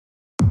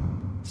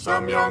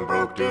some young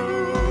broke dude.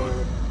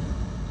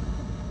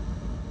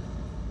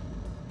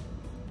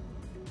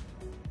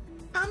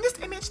 Found this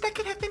image that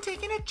could have been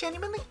taken at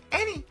genuinely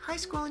any high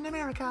school in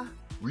America.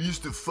 We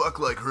used to fuck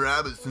like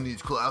rabbits in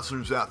these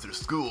classrooms after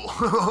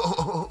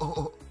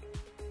school.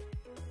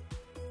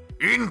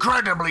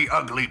 Incredibly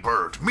ugly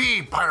bird.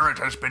 Me Parrot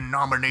has been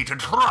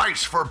nominated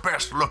thrice for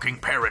best looking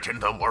parrot in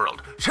the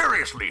world.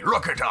 Seriously,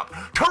 look it up.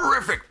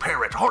 Terrific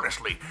parrot,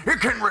 honestly.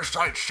 It can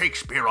recite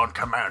Shakespeare on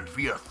command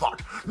via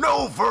thought.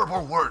 No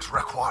verbal words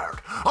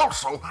required.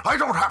 Also, I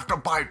don't have to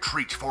buy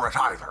treats for it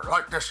either,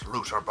 like this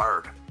loser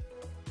bird.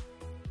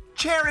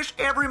 Cherish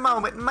every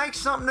moment and make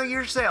something of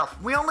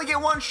yourself. We only get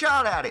one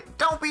shot at it.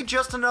 Don't be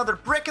just another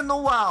brick in the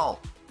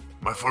wall.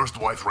 My first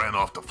wife ran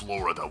off to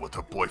Florida with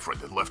her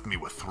boyfriend and left me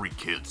with 3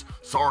 kids.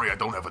 Sorry I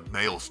don't have a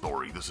nail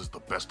story. This is the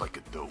best I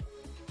could do.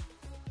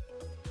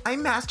 I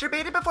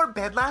masturbated before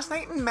bed last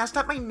night and messed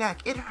up my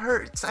neck. It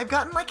hurts. I've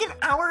gotten like an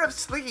hour of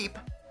sleep.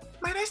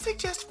 Might I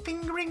suggest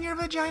fingering your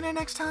vagina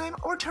next time,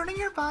 or turning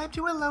your vibe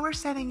to a lower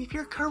setting if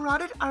your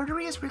carotid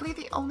artery is really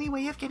the only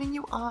way of getting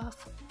you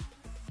off?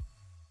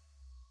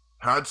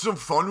 Had some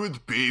fun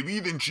with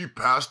baby, then she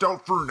passed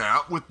out for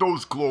nap with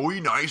those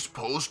glowy nice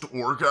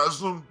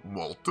post-orgasm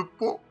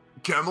multiple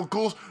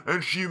chemicals,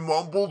 and she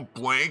mumbled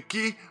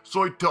blankie,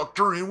 so I tucked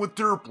her in with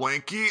her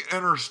blankie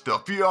and her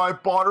stuffy I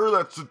bought her.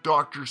 That's a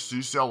Dr.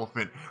 Seuss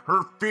elephant.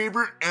 Her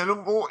favorite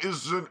animal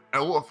is an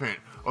elephant.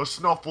 A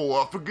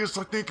snuffleupagus,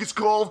 I think it's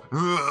called.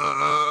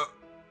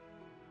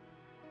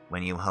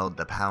 When you hold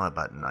the power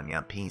button on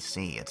your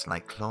PC, it's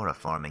like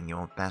chloroforming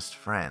your best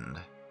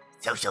friend.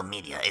 Social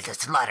media is a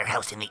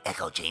slaughterhouse in the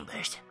echo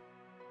chambers.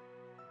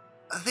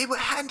 They were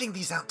handing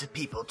these out to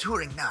people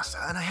touring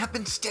NASA, and I have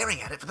been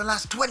staring at it for the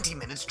last 20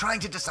 minutes trying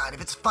to decide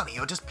if it's funny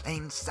or just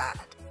plain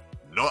sad.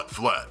 Not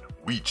flat.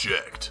 We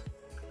checked.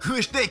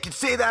 Wish they could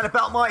say that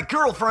about my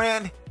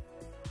girlfriend.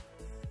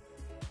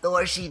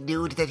 Or she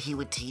knew that he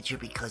would teach her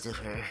because of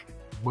her.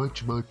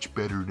 Much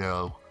better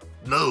now.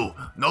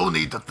 No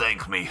need to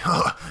thank me.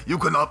 You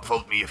can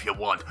upvote me if you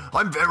want.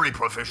 I'm very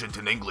proficient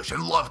in English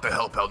and love to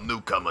help out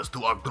newcomers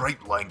to our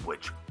great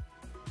language.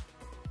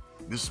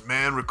 This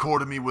man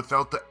recorded me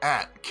without the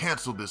 @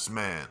 Cancel this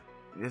man.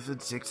 If a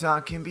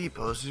TikTok can be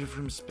posted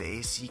from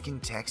space, he can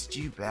text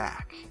you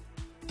back.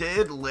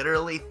 Dude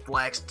literally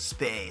flexed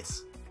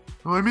space.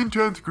 I'm in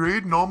 10th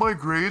grade and all my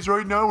grades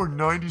right now are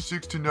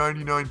 96 to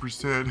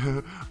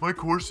 99%. My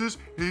courses,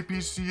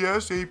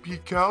 APCS,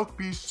 AP Calc,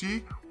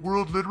 BC,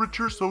 World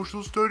Literature,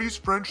 Social Studies,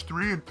 French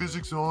 3, and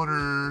Physics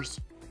Honors.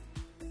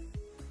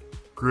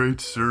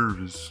 Great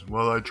service.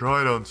 While I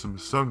tried on some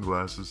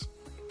sunglasses,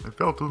 I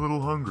felt a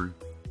little hungry.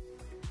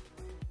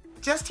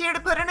 Just here to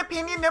put an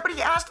opinion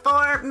nobody asked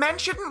for. Men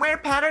shouldn't wear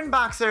patterned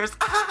boxers.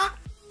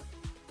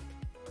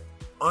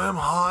 I am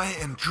high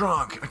and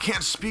drunk. I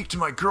can't speak to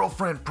my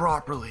girlfriend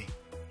properly.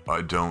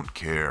 I don't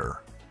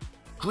care.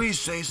 Please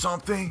say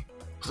something.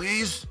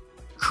 Please?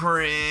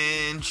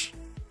 Cringe.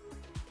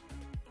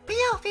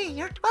 POV,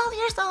 you're 12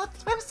 years old,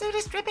 swimsuit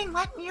is dripping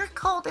wet, and you're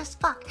cold as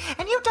fuck,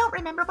 and you don't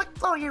remember what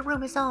floor your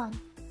room is on.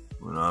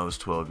 When I was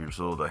 12 years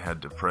old, I had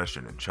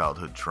depression and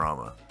childhood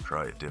trauma.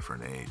 Try a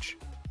different age.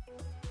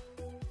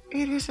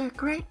 It is a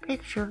great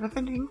picture of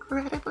an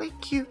incredibly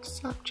cute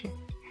subject.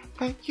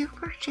 Thank you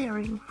for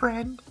sharing,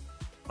 friend.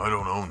 I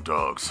don't own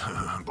dogs,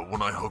 but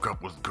when I hook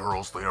up with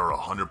girls, they are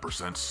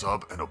 100%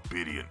 sub and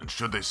obedient, and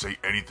should they say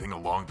anything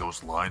along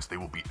those lines, they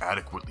will be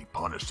adequately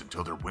punished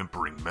until their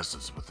whimpering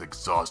messes with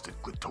exhausted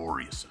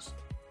clitoriuses.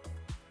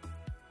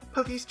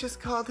 Police just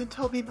called and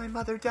told me my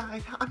mother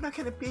died. I'm not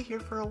gonna be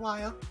here for a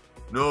while.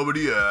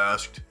 Nobody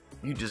asked.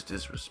 You just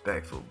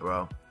disrespectful,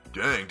 bro.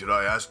 Dang, did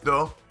I ask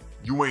though?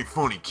 You ain't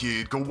funny,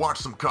 kid. Go watch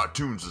some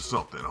cartoons or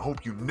something. I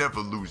hope you never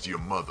lose your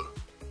mother.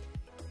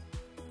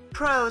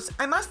 Pros,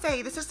 I must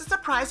say, this is a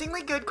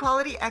surprisingly good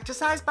quality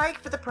exercise bike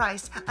for the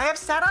price. I have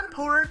sat on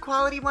poorer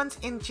quality ones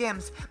in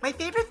gyms. My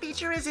favorite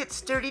feature is its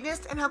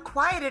sturdiness and how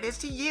quiet it is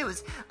to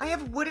use. I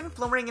have wooden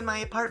flooring in my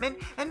apartment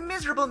and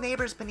miserable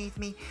neighbors beneath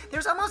me.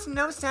 There's almost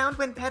no sound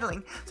when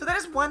pedaling, so that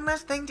is one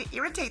less thing to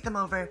irritate them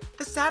over.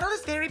 The saddle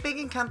is very big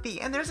and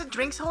comfy, and there's a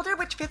drinks holder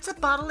which fits a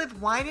bottle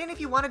of wine in if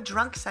you want a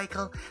drunk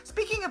cycle.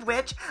 Speaking of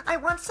which, I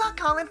once saw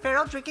Colin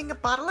Farrell drinking a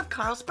bottle of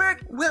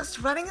Carlsberg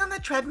whilst running on the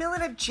treadmill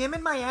in a gym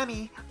in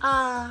Miami.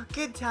 Ah,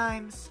 good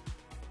times.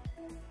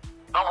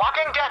 The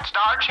Walking Dead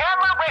star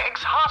Chandler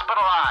Riggs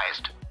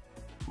hospitalized.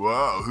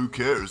 Wow, who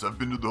cares? I've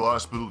been to the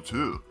hospital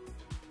too.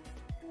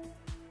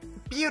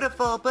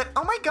 Beautiful, but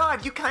oh my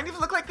god, you kind of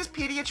look like this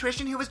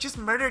pediatrician who was just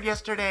murdered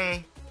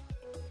yesterday.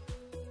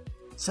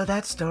 So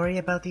that story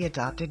about the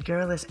adopted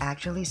girl is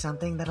actually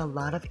something that a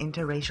lot of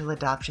interracial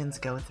adoptions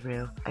go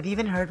through. I've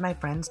even heard my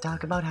friends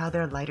talk about how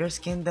they're lighter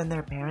skinned than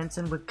their parents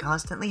and would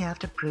constantly have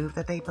to prove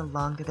that they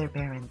belong to their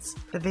parents.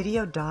 The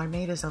video Dar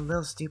made is a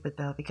little stupid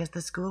though, because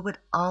the school would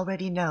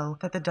already know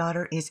that the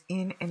daughter is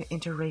in an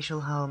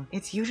interracial home.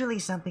 It's usually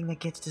something that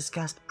gets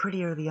discussed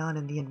pretty early on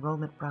in the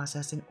enrollment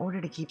process in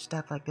order to keep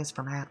stuff like this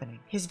from happening.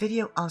 His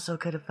video also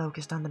could have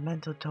focused on the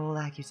mental toll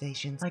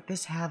accusations like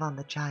this have on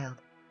the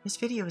child. This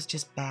video is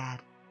just bad.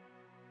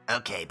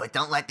 Okay, but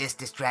don't let this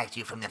distract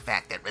you from the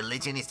fact that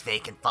religion is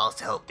fake and false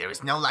hope. There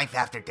is no life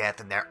after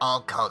death, and they're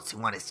all cults who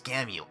want to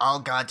scam you. All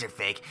gods are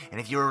fake, and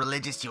if you are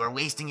religious, you are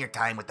wasting your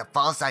time with a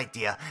false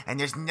idea, and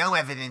there's no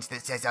evidence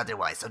that says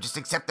otherwise, so just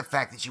accept the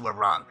fact that you are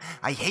wrong.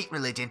 I hate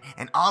religion,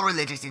 and all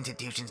religious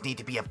institutions need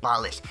to be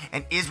abolished,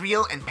 and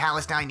Israel and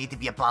Palestine need to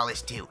be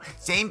abolished too.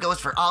 Same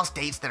goes for all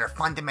states that are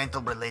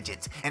fundamental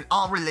religions, and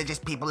all religious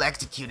people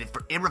executed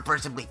for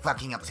irreversibly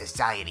fucking up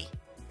society.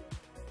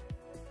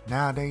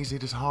 Nowadays,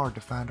 it is hard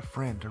to find a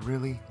friend to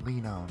really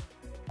lean on.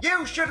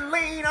 You should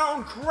lean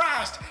on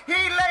Christ. He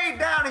laid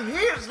down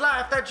his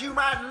life that you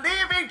might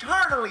live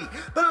eternally.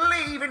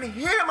 Believe in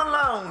him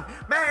alone.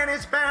 Man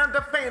is bound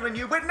to failing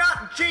you, but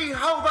not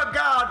Jehovah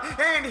God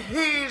and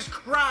his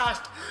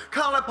Christ.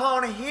 Call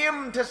upon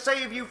him to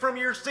save you from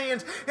your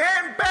sins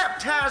and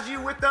baptize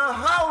you with the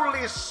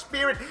Holy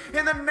Spirit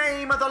in the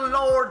name of the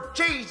Lord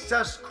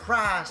Jesus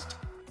Christ.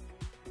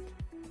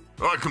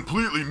 I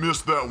completely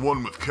missed that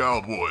one with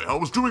Cowboy. I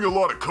was doing a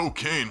lot of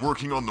cocaine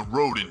working on the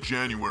road in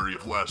January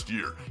of last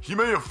year. He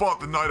may have fought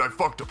the night I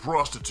fucked a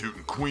prostitute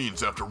in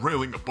Queens after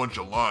railing a bunch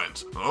of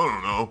lines. I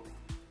don't know.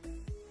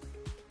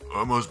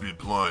 I must be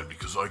blind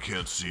because I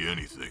can't see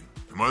anything.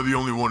 Am I the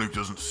only one who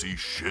doesn't see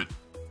shit?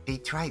 They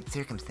tried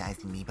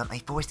circumcising me, but my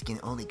foreskin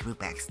only grew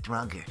back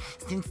stronger.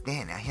 Since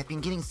then, I have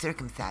been getting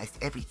circumcised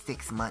every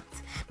 6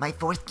 months. My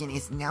foreskin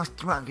is now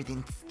stronger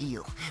than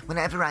steel.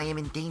 Whenever I am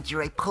in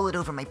danger, I pull it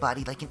over my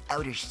body like an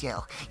outer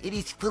shell. It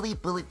is fully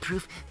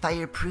bulletproof,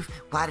 fireproof,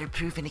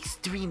 waterproof, and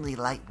extremely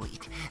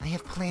lightweight. I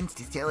have plans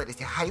to sell it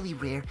as a highly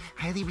rare,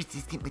 highly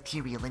resistant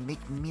material and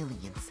make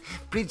millions.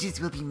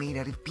 Bridges will be made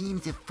out of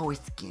beams of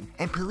foreskin,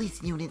 and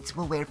police units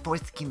will wear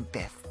foreskin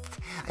vests.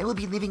 I will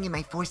be living in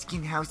my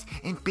foreskin house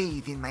and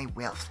bathe in my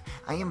wealth.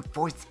 I am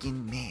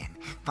Foreskin Man.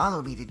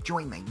 Follow me to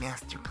join my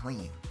master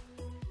plan.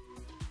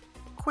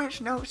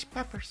 Quiznos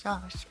pepper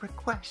sauce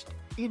request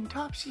in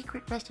top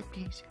secret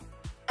recipes.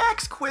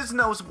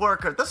 Ex-Quiznos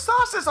worker, the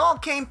sauces all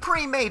came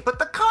pre-made, but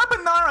the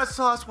carbonara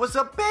sauce was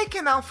a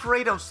bacon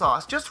Alfredo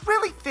sauce, just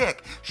really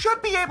thick.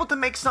 Should be able to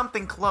make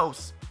something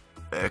close.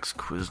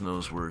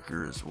 Ex-Quiznos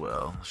worker as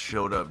well.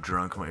 Showed up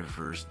drunk my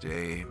first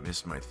day,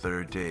 missed my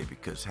third day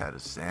because had a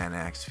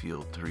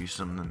Xanax-fueled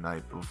threesome the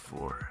night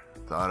before.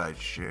 Thought I'd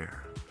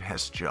share.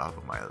 Best job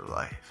of my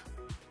life.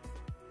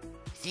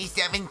 She's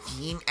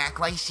 17, act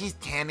like she's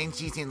 10 and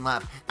she's in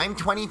love. I'm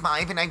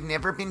 25 and I've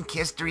never been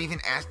kissed or even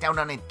asked out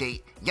on a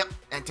date. Yep,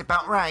 that's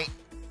about right.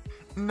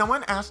 No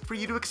one asked for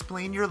you to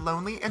explain your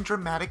lonely and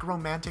dramatic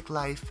romantic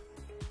life.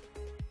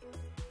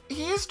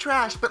 He is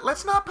trash, but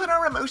let's not put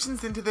our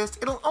emotions into this.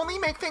 It'll only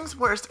make things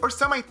worse, or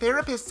so my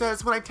therapist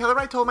says when I tell her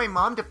I told my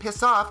mom to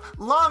piss off.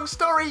 Long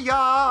story,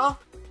 y'all.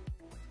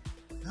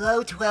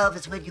 Low 12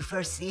 is when you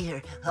first see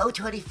her. Low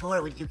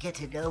 24 when you get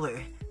to know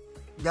her.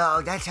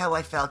 No, that's how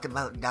I felt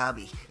about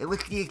Nabi. It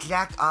was the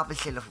exact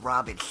opposite of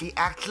Robin. She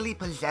actually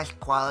possessed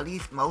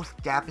qualities most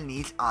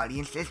Japanese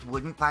audiences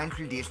wouldn't find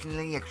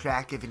traditionally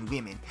attractive in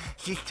women.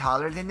 She's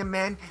taller than the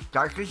men,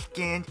 darker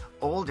skinned,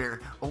 older,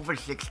 over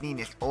 16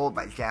 is old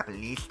by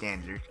Japanese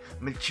standards,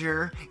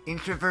 mature,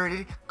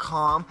 introverted,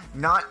 calm,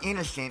 not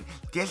innocent,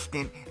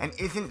 distant, and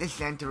isn't the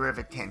center of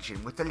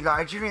attention, with a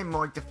larger and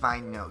more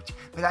defined nose.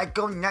 But I'd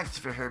go nuts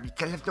for her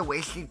because of the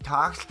way she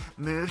talks,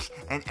 moves,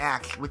 and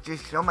acts, which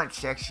is so much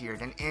sexier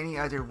than any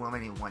other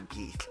woman in One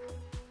Piece.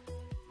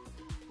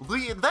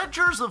 The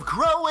Adventures of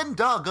Crow and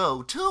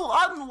Doggo, two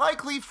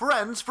unlikely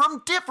friends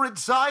from different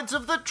sides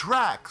of the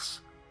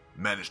tracks.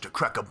 Managed to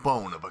crack a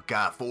bone of a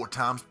guy 4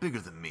 times bigger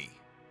than me.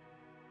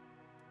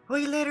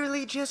 We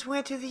literally just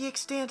went to the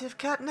extent of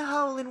cutting a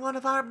hole in one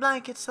of our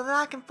blankets so that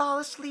I can fall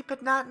asleep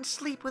at night and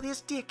sleep with his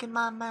dick in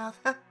my mouth.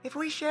 If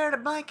we shared a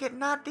blanket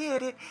and I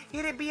did,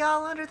 it'd be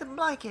all under the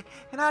blanket,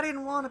 and I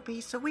didn't want to be,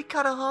 so we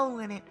cut a hole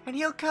in it, and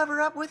he'll cover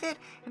up with it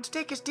and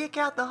stick his dick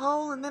out the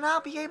hole, and then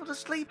I'll be able to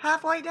sleep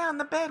halfway down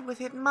the bed with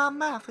it in my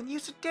mouth and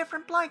use a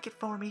different blanket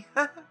for me.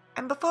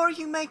 And before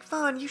you make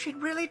fun, you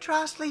should really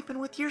try sleeping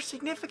with your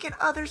significant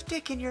other's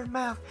dick in your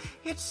mouth.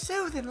 It's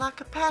soothing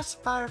like a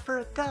pacifier for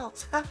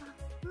adults.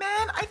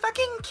 Man, I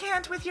fucking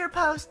can't with your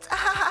posts.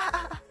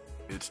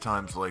 It's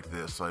times like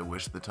this I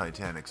wish the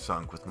Titanic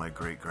sunk with my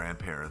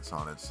great-grandparents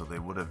on it so they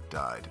would have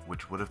died,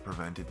 which would have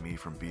prevented me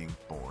from being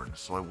born,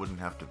 so I wouldn't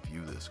have to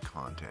view this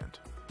content.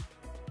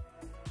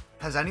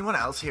 Has anyone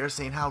else here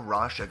seen how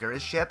raw sugar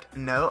is shipped?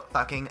 No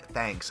fucking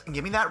thanks.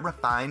 Give me that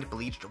refined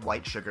bleached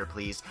white sugar,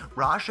 please.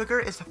 Raw sugar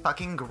is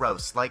fucking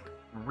gross, like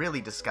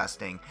really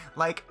disgusting.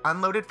 Like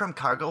unloaded from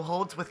cargo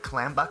holds with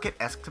clam bucket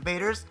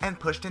excavators and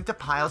pushed into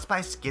piles by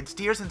skid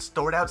steers and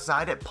stored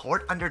outside at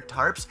port under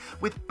tarps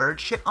with bird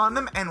shit on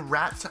them and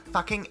rats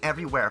fucking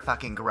everywhere.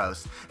 Fucking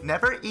gross.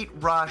 Never eat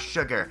raw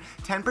sugar.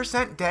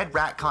 10% dead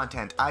rat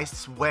content, I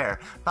swear.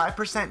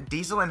 5%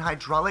 diesel and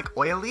hydraulic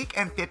oil leak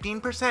and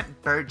 15%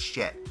 bird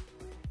shit.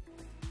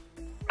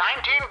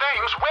 19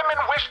 things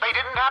women wish they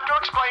didn't have to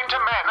explain to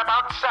men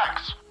about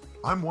sex.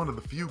 I'm one of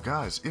the few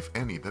guys, if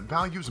any, that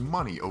values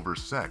money over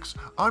sex.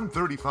 I'm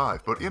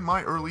 35, but in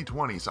my early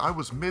 20s, I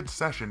was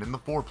mid-session in the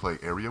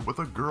foreplay area with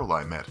a girl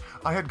I met.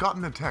 I had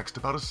gotten a text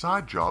about a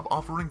side job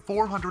offering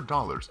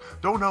 $400.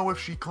 Don't know if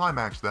she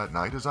climaxed that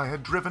night as I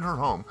had driven her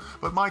home,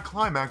 but my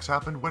climax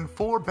happened when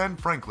 4 Ben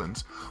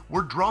Franklins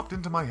were dropped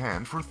into my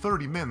hand for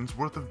 30 mins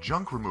worth of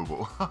junk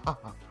removal.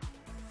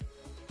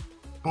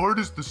 Bart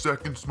is the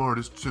second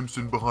smartest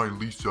Simpson behind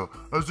Lisa.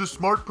 As a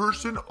smart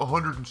person,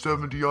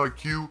 170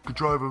 IQ, could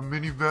drive a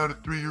minivan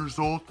at 3 years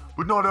old,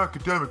 but not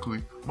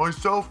academically.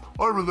 Myself,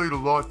 I relate a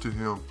lot to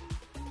him.